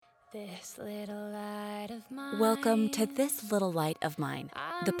This little light of mine. Welcome to This Little Light of Mine,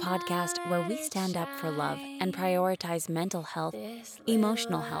 the podcast where we stand up for love and prioritize mental health,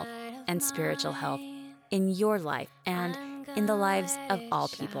 emotional health, and spiritual health in your life and in the lives of all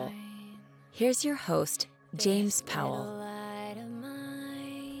people. Here's your host, James Powell.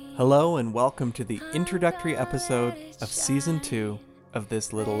 Hello and welcome to the introductory episode of Season 2 of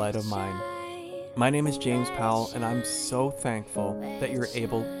This Little Light of Mine. My name is James Powell and I'm so thankful that you're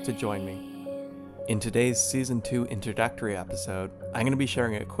able to join me. In today's Season 2 introductory episode, I'm going to be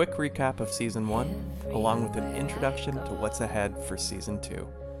sharing a quick recap of Season 1 along with an introduction to what's ahead for Season 2.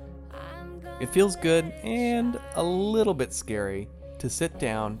 It feels good and a little bit scary to sit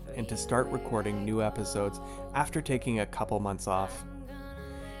down and to start recording new episodes after taking a couple months off.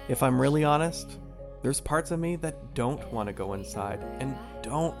 If I'm really honest, there's parts of me that don't want to go inside and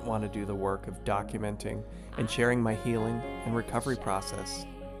don't want to do the work of documenting and sharing my healing and recovery process.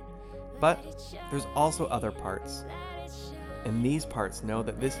 But there's also other parts. And these parts know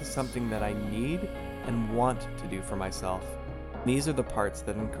that this is something that I need and want to do for myself. These are the parts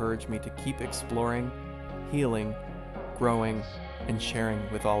that encourage me to keep exploring, healing, growing, and sharing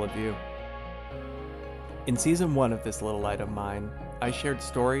with all of you. In Season 1 of This Little Light of Mine, I shared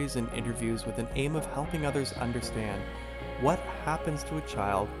stories and interviews with an aim of helping others understand what happens to a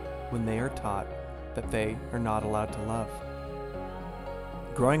child when they are taught that they are not allowed to love.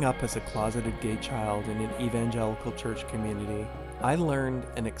 Growing up as a closeted gay child in an evangelical church community, I learned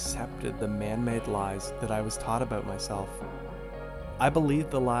and accepted the man-made lies that I was taught about myself. I believed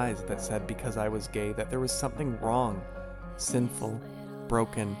the lies that said because I was gay that there was something wrong, sinful,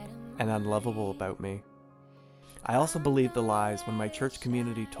 broken, and unlovable about me. I also believed the lies when my church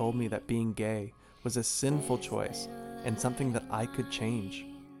community told me that being gay was a sinful choice and something that I could change.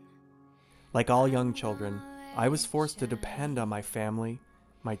 Like all young children, I was forced to depend on my family,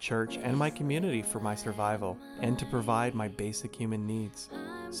 my church, and my community for my survival and to provide my basic human needs.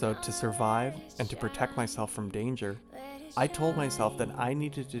 So to survive and to protect myself from danger, I told myself that I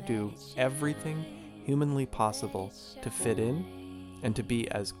needed to do everything humanly possible to fit in and to be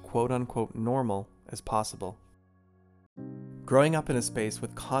as quote-unquote normal as possible. Growing up in a space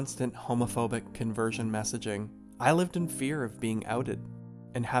with constant homophobic conversion messaging, I lived in fear of being outed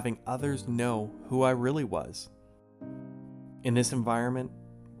and having others know who I really was. In this environment,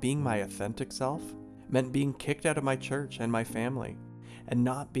 being my authentic self meant being kicked out of my church and my family and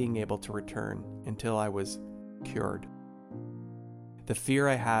not being able to return until I was cured. The fear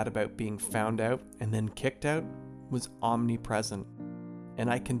I had about being found out and then kicked out was omnipresent, and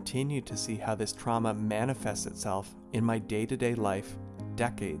I continue to see how this trauma manifests itself in my day-to-day life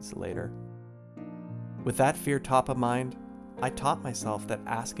decades later. With that fear top of mind, I taught myself that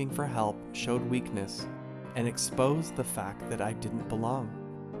asking for help showed weakness and exposed the fact that I didn't belong.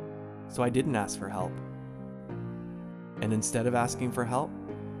 So I didn't ask for help. And instead of asking for help,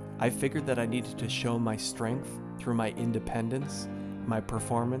 I figured that I needed to show my strength through my independence, my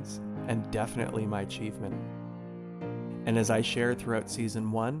performance, and definitely my achievement. And as I shared throughout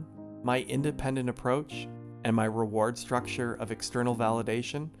Season 1, my independent approach and my reward structure of external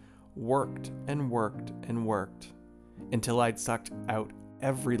validation worked and worked and worked until I'd sucked out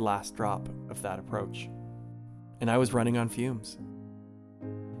every last drop of that approach. And I was running on fumes.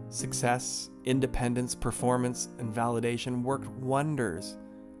 Success, independence, performance, and validation worked wonders,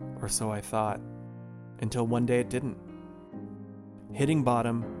 or so I thought, until one day it didn't. Hitting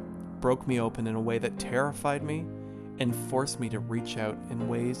bottom broke me open in a way that terrified me and forced me to reach out in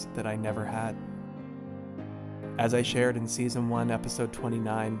ways that I never had. As I shared in Season 1, Episode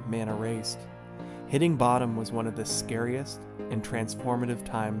 29, Man Erased, hitting bottom was one of the scariest and transformative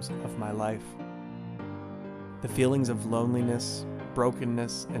times of my life. The feelings of loneliness,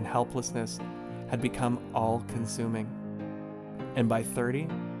 brokenness, and helplessness had become all-consuming. And by 30,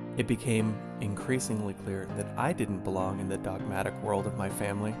 it became increasingly clear that I didn't belong in the dogmatic world of my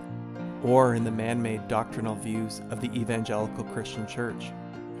family, or in the man-made doctrinal views of the evangelical Christian church,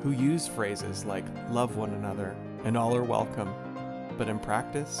 who use phrases like love one another and all are welcome, but in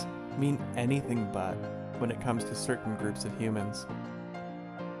practice mean anything but when it comes to certain groups of humans.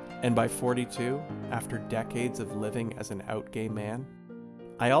 And by 42, after decades of living as an out gay man,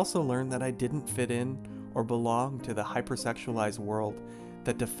 I also learned that I didn't fit in or belong to the hypersexualized world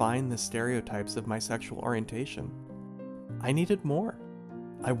that defined the stereotypes of my sexual orientation. I needed more.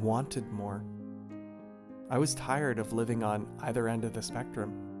 I wanted more. I was tired of living on either end of the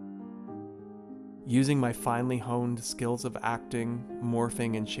spectrum. Using my finely honed skills of acting,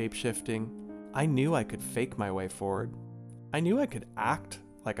 morphing, and shape-shifting, I knew I could fake my way forward. I knew I could act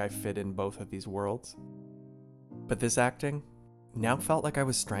like I fit in both of these worlds. But this acting, now felt like I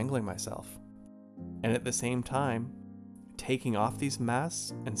was strangling myself. And at the same time, taking off these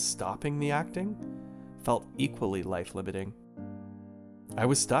masks and stopping the acting felt equally life-limiting. I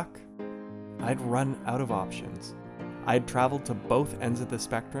was stuck. I'd run out of options. I'd traveled to both ends of the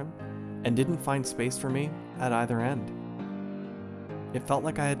spectrum and didn't find space for me at either end. It felt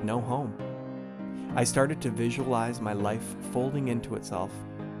like I had no home. I started to visualize my life folding into itself,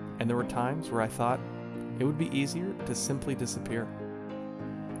 and there were times where I thought it would be easier to simply disappear.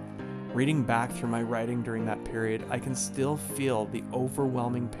 Reading back through my writing during that period, I can still feel the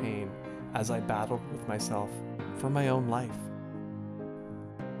overwhelming pain as I battled with myself for my own life.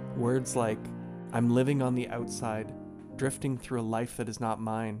 Words like, "I'm living on the outside, drifting through a life that is not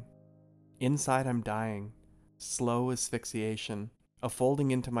mine. Inside I'm dying, slow asphyxiation, a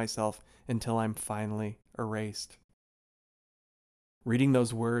folding into myself until I'm finally erased." Reading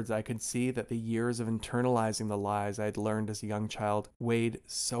those words, I could see that the years of internalizing the lies I had learned as a young child weighed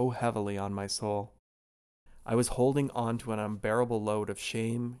so heavily on my soul. I was holding on to an unbearable load of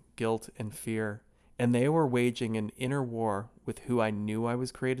shame, guilt, and fear, and they were waging an inner war with who I knew I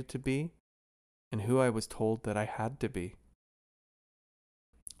was created to be and who I was told that I had to be.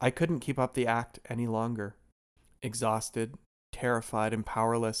 I couldn't keep up the act any longer. Exhausted, terrified, and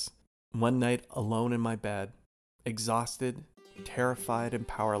powerless, one night alone in my bed, exhausted, terrified, and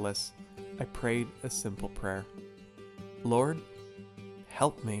powerless, I prayed a simple prayer. "Lord,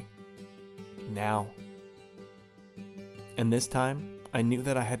 help me now." And this time, I knew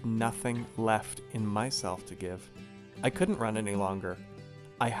that I had nothing left in myself to give. I couldn't run any longer.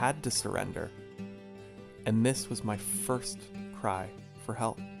 I had to surrender. And this was my first cry for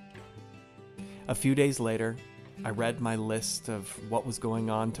help. A few days later, I read my list of what was going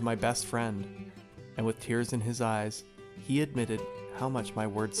on to my best friend, and with tears in his eyes, he admitted how much my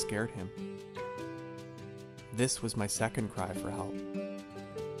words scared him. This was my second cry for help.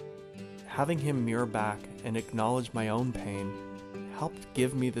 Having him mirror back and acknowledge my own pain helped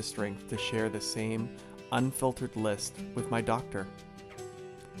give me the strength to share the same unfiltered list with my doctor.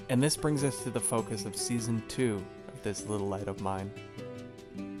 And this brings us to the focus of Season 2 of This Little Light of Mine.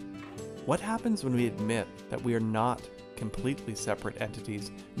 What happens when we admit that we are not completely separate entities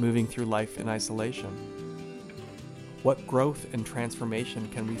moving through life in isolation? What growth and transformation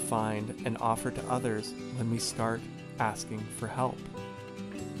can we find and offer to others when we start asking for help?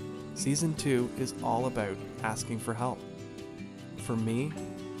 Season 2 is all about asking for help. For me,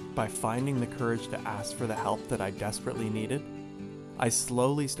 by finding the courage to ask for the help that I desperately needed, I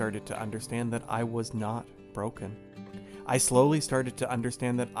slowly started to understand that I was not broken. I slowly started to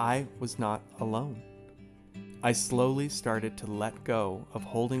understand that I was not alone. I slowly started to let go of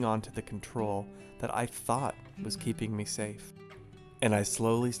holding on to the control that I thought was keeping me safe. And I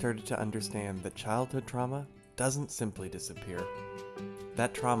slowly started to understand that childhood trauma doesn't simply disappear.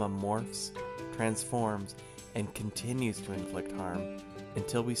 That trauma morphs, transforms, and continues to inflict harm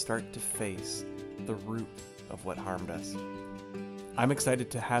until we start to face the root of what harmed us. I'm excited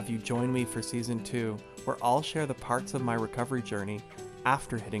to have you join me for Season 2, where I'll share the parts of my recovery journey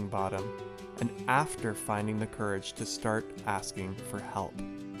after hitting bottom and after finding the courage to start asking for help.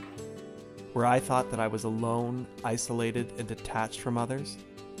 Where I thought that I was alone, isolated, and detached from others,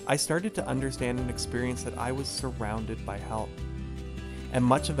 I started to understand and experience that I was surrounded by help. And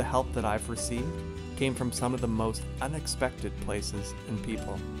much of the help that I've received came from some of the most unexpected places and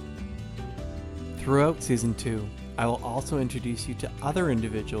people. Throughout Season 2, I will also introduce you to other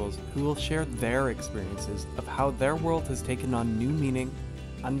individuals who will share their experiences of how their world has taken on new meaning,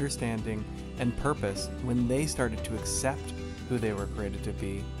 understanding, and purpose when they started to accept who they were created to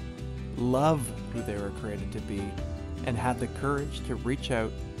be, love who they were created to be, and had the courage to reach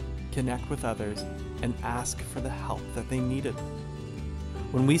out, connect with others, and ask for the help that they needed.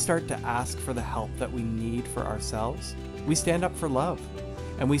 When we start to ask for the help that we need for ourselves, we stand up for love,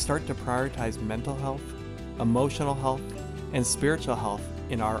 and we start to prioritize mental health, emotional health, and spiritual health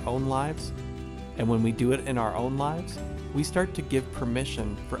in our own lives. And when we do it in our own lives, we start to give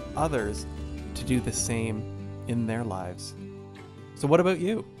permission for others to do the same in their lives. So what about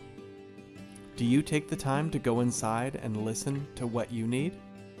you? Do you take the time to go inside and listen to what you need?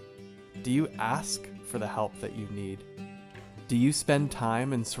 Do you ask for the help that you need? Do you spend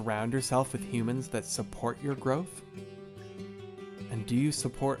time and surround yourself with humans that support your growth? And do you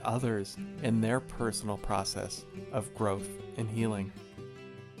support others in their personal process of growth and healing?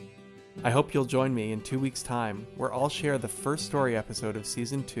 I hope you'll join me in 2 weeks' time, where I'll share the first story episode of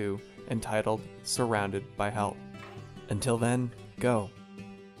Season 2 entitled Surrounded by Help. Until then, go,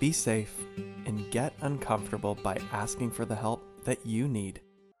 be safe, and get uncomfortable by asking for the help that you need.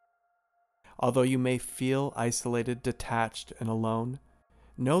 Although you may feel isolated, detached, and alone,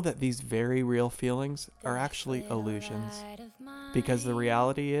 know that these very real feelings are actually illusions. Because the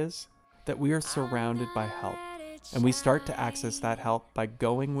reality is that we are surrounded by help, and we start to access that help by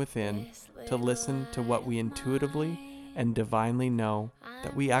going within to listen to what we intuitively and divinely know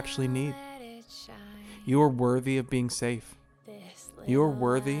that we actually need. You are worthy of being safe. You are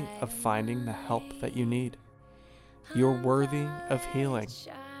worthy of finding the help that you need. You're worthy of healing.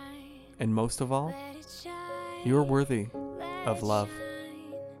 And most of all, you're worthy of love.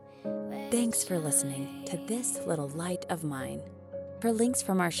 Thanks for listening to This Little Light of Mine. For links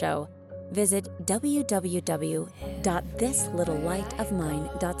from our show, visit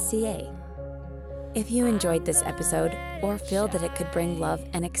www.thislittlelight-of-mine.ca. If you enjoyed this episode or feel that it could bring love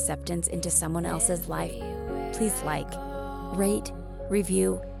and acceptance into someone else's life, please like, rate,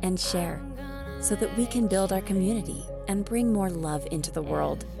 review, and share so that we can build our community and bring more love into the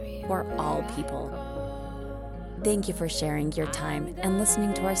world for all people. Thank you for sharing your time and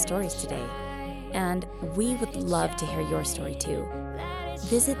listening to our stories today. And we would love to hear your story too.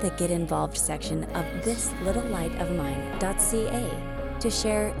 Visit the Get Involved section of thislittlelight-of-mine.ca to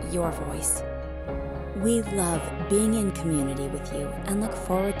share your voice. We love being in community with you and look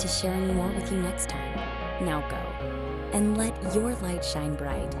forward to sharing more with you next time. Now go and let your light shine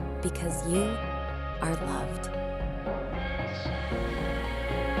bright because you are loved.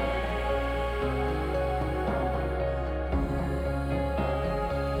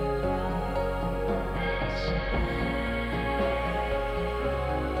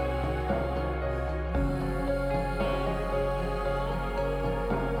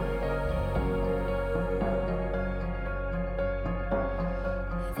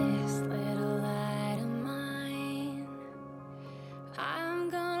 This little light of mine, I'm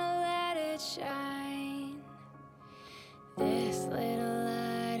gonna let it shine. This little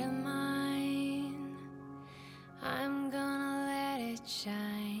light of mine, I'm gonna let it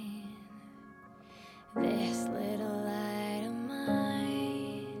shine. This little light of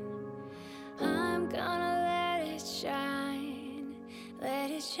mine, I'm gonna let it shine.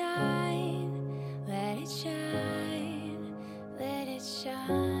 Let it shine.